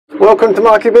Welcome to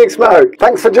Mikey Big Smoke.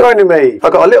 Thanks for joining me.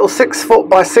 I've got a little 6 foot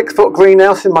by 6 foot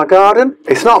greenhouse in my garden.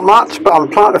 It's not much, but I'm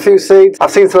planting a few seeds.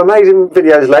 I've seen some amazing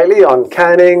videos lately on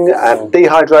canning and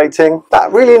dehydrating.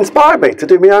 That really inspired me to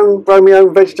do grow my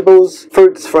own vegetables,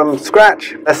 fruits from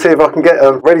scratch. Let's see if I can get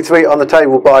them ready to eat on the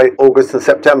table by August and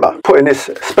September. Putting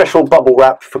this special bubble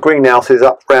wrap for greenhouses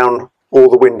up round all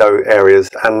the window areas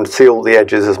and seal the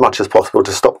edges as much as possible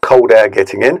to stop cold air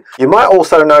getting in. You might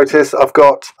also notice I've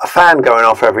got a fan going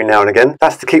off every now and again.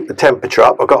 That's to keep the temperature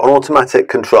up. I've got an automatic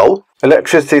control.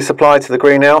 Electricity supplied to the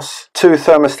greenhouse. 2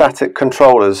 thermostatic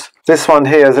controllers. This one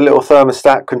here is a little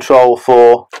thermostat control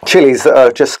for chilies that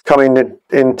are just coming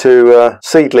into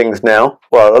seedlings now.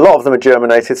 Well, a lot of them are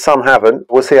germinated, some haven't.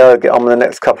 We'll see how they get on in the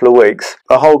next couple of weeks.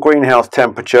 The whole greenhouse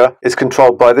temperature is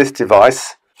controlled by this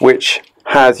device, which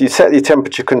you set your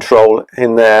temperature control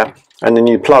in there, and then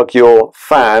you plug your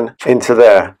fan into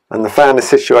there, and the fan is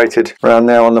situated around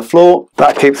there on the floor.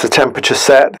 That keeps the temperature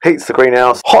set, heats the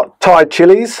greenhouse. Hot Thai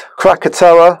chilies,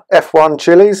 Krakatoa F1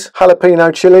 chilies,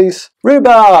 jalapeno chilies,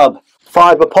 rhubarb,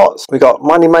 fibre pots. We got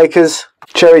money makers,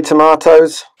 cherry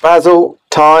tomatoes, basil,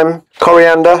 thyme,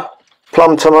 coriander,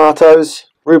 plum tomatoes,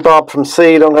 rhubarb from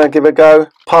seed I'm going to give a go,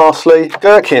 parsley,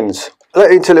 gherkins.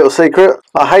 Let you into a little secret,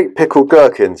 I hate pickled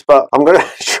gherkins, but I'm going to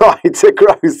try to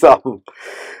grow some.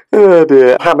 Oh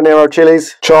dear. Habanero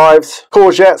chilies, chives,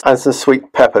 courgettes and some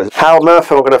sweet peppers. How on earth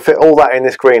am I going to fit all that in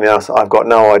this greenhouse? I've got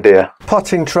no idea.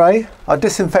 Potting tray. I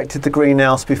disinfected the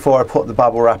greenhouse before I put the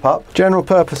bubble wrap up. General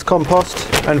purpose compost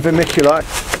and vermiculite.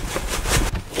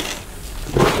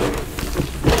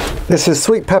 This is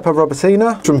sweet pepper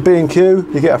robutina from B&Q.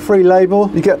 You get a free label.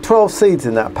 You get 12 seeds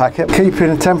in that packet,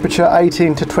 keeping temperature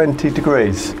 18 to 20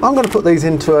 degrees. I'm going to put these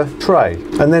into a tray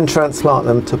and then transplant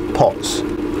them to pots.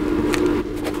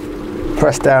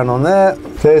 Press down on there.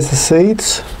 There's the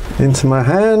seeds into my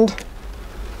hand.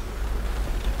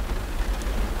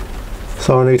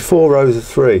 So I need 4 rows of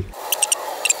 3.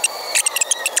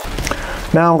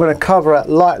 Now I'm going to cover it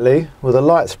lightly with a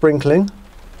light sprinkling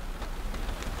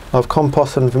of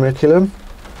compost and vermiculite,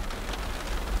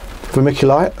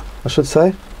 I should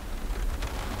say.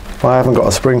 I haven't got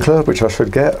a sprinkler, which I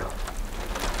should get.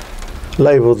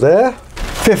 Labelled there.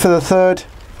 5th of the 3rd,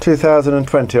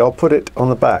 2020. I'll put it on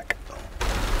the back.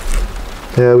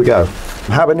 There we go.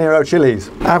 Habanero chilies.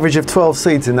 Average of 12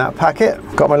 seeds in that packet.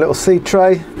 Got my little seed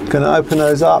tray. Going to open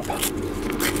those up.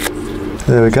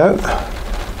 There we go.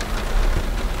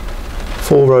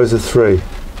 4 rows of 3.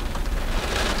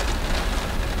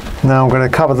 Now I'm going to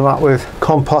cover them up with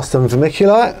compost and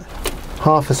vermiculite,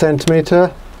 1/2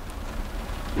 centimetre.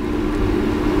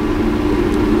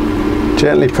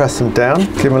 Gently press them down,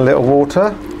 give them a little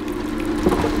water.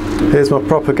 Here's my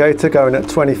propagator going at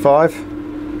 25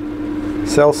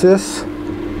 Celsius.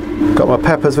 Got my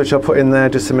peppers which I put in there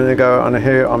just a minute ago, and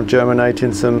here I'm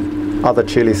germinating some other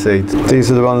chili seeds. These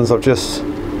are the ones I've just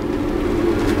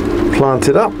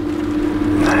planted up.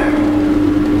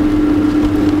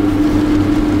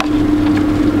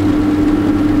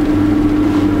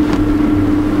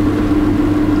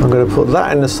 I'm going to put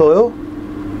that in the soil.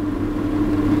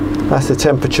 That's the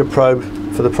temperature probe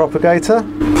for the propagator.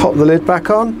 Pop the lid back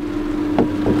on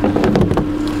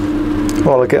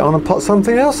while I get on and pot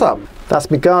something else up. That's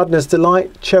my gardener's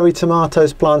delight, cherry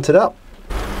tomatoes planted up.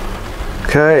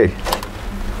 Okay,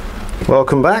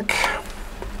 welcome back.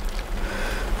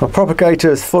 My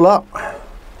propagator is full up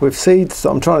with seeds that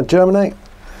I'm trying to germinate.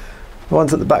 The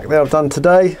ones at the back there I've done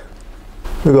today.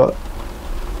 We've got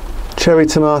cherry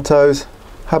tomatoes,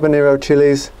 habanero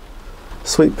chilies,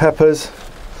 sweet peppers,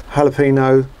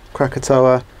 jalapeno,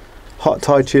 Krakatoa, hot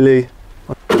Thai chili.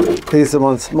 These are the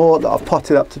ones more that I've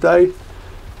potted up today.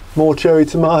 More cherry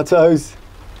tomatoes,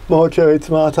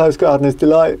 gardener's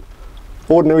delight,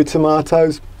 ordinary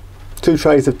tomatoes, 2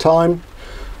 trays of thyme.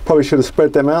 Probably should have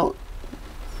spread them out.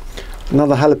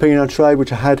 Another jalapeno tray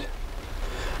which I had,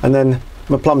 and then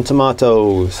my plum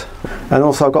tomatoes. And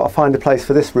also I've got to find a place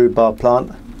for this rhubarb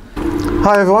plant.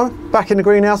 Hi everyone, back in the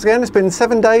greenhouse again. It's been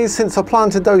 7 days since I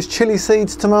planted those chili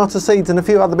seeds, tomato seeds and a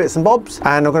few other bits and bobs,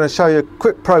 and I'm going to show you a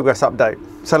quick progress update.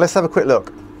 So let's have a quick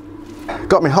look.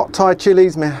 Got my hot Thai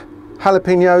chilies, my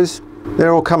jalapenos,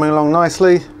 they're all coming along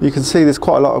nicely. You can see there's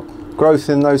quite a lot of growth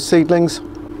in those seedlings.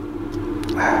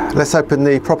 Let's open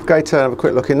the propagator and have a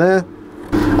quick look in there.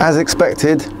 As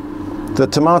expected, the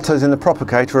tomatoes in the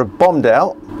propagator are bombed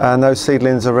out and those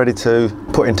seedlings are ready to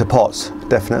put into pots,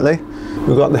 definitely.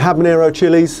 We've got the habanero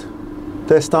chilies,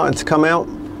 they're starting to come out.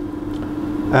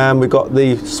 And we've got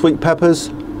the sweet peppers,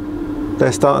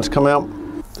 they're starting to come out.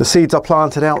 The seeds I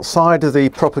planted outside of the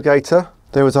propagator.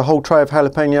 There was a whole tray of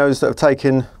jalapenos that have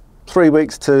taken 3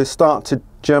 weeks to start to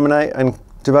germinate and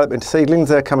develop into seedlings.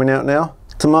 They're coming out now.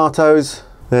 Tomatoes,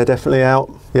 they're definitely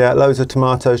out. Yeah, loads of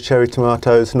tomatoes, cherry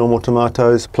tomatoes, normal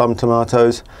tomatoes, plum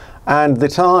tomatoes. And the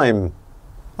thyme.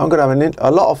 I'm going to have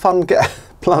a lot of fun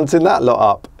planting that lot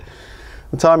up.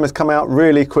 The thyme has come out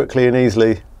really quickly and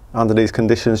easily under these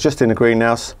conditions, just in a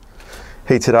greenhouse,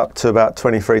 heated up to about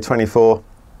 23, 24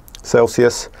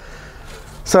 Celsius.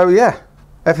 So yeah,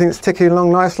 everything's ticking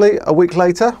along nicely. A week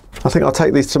later, I think I'll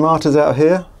take these tomatoes out of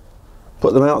here,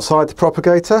 put them outside the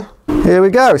propagator. Here we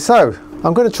go. So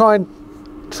I'm going to try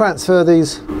and transfer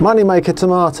these moneymaker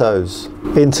tomatoes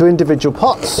into individual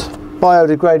pots,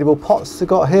 biodegradable pots I've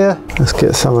got here. Let's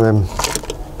get some of them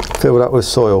filled up with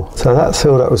soil. So that's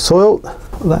filled up with soil.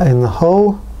 Put that in the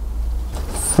hole,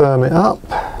 firm it up,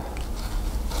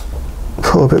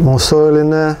 put a bit more soil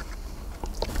in there.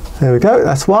 There we go,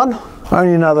 that's one.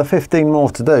 Only another 15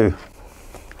 more to do.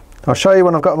 I'll show you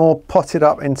when I've got them all potted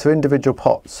up into individual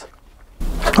pots.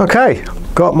 Okay,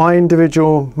 got my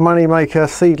individual moneymaker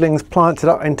seedlings planted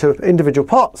up into individual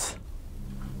pots.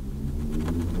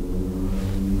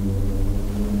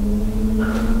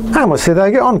 And we'll see how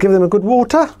they get on, give them a good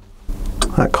water.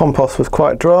 That compost was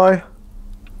quite dry.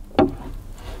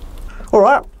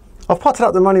 Alright, I've potted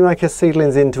up the moneymaker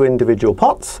seedlings into individual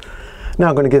pots. Now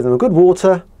I'm going to give them a good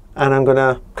water and I'm going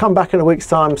to come back in a week's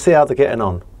time, see how they're getting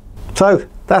on. So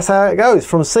that's how it goes,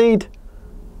 from seed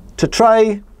to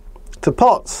tray to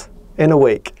pots in a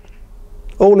week.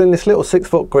 All in this little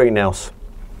 6-foot greenhouse.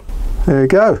 There you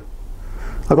go.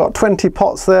 I've got 20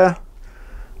 pots there,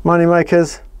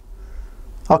 moneymakers.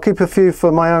 I'll keep a few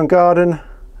for my own garden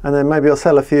and then maybe I'll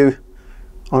sell a few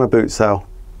on a boot sale.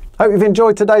 Hope you've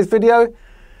enjoyed today's video.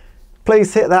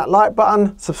 Please hit that like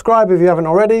button, subscribe if you haven't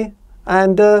already,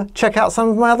 and check out some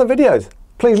of my other videos.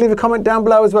 Please leave a comment down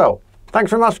below as well.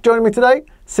 Thanks very much for joining me today.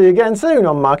 See you again soon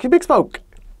on Marky Big Smoke.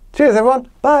 Cheers everyone,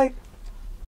 bye.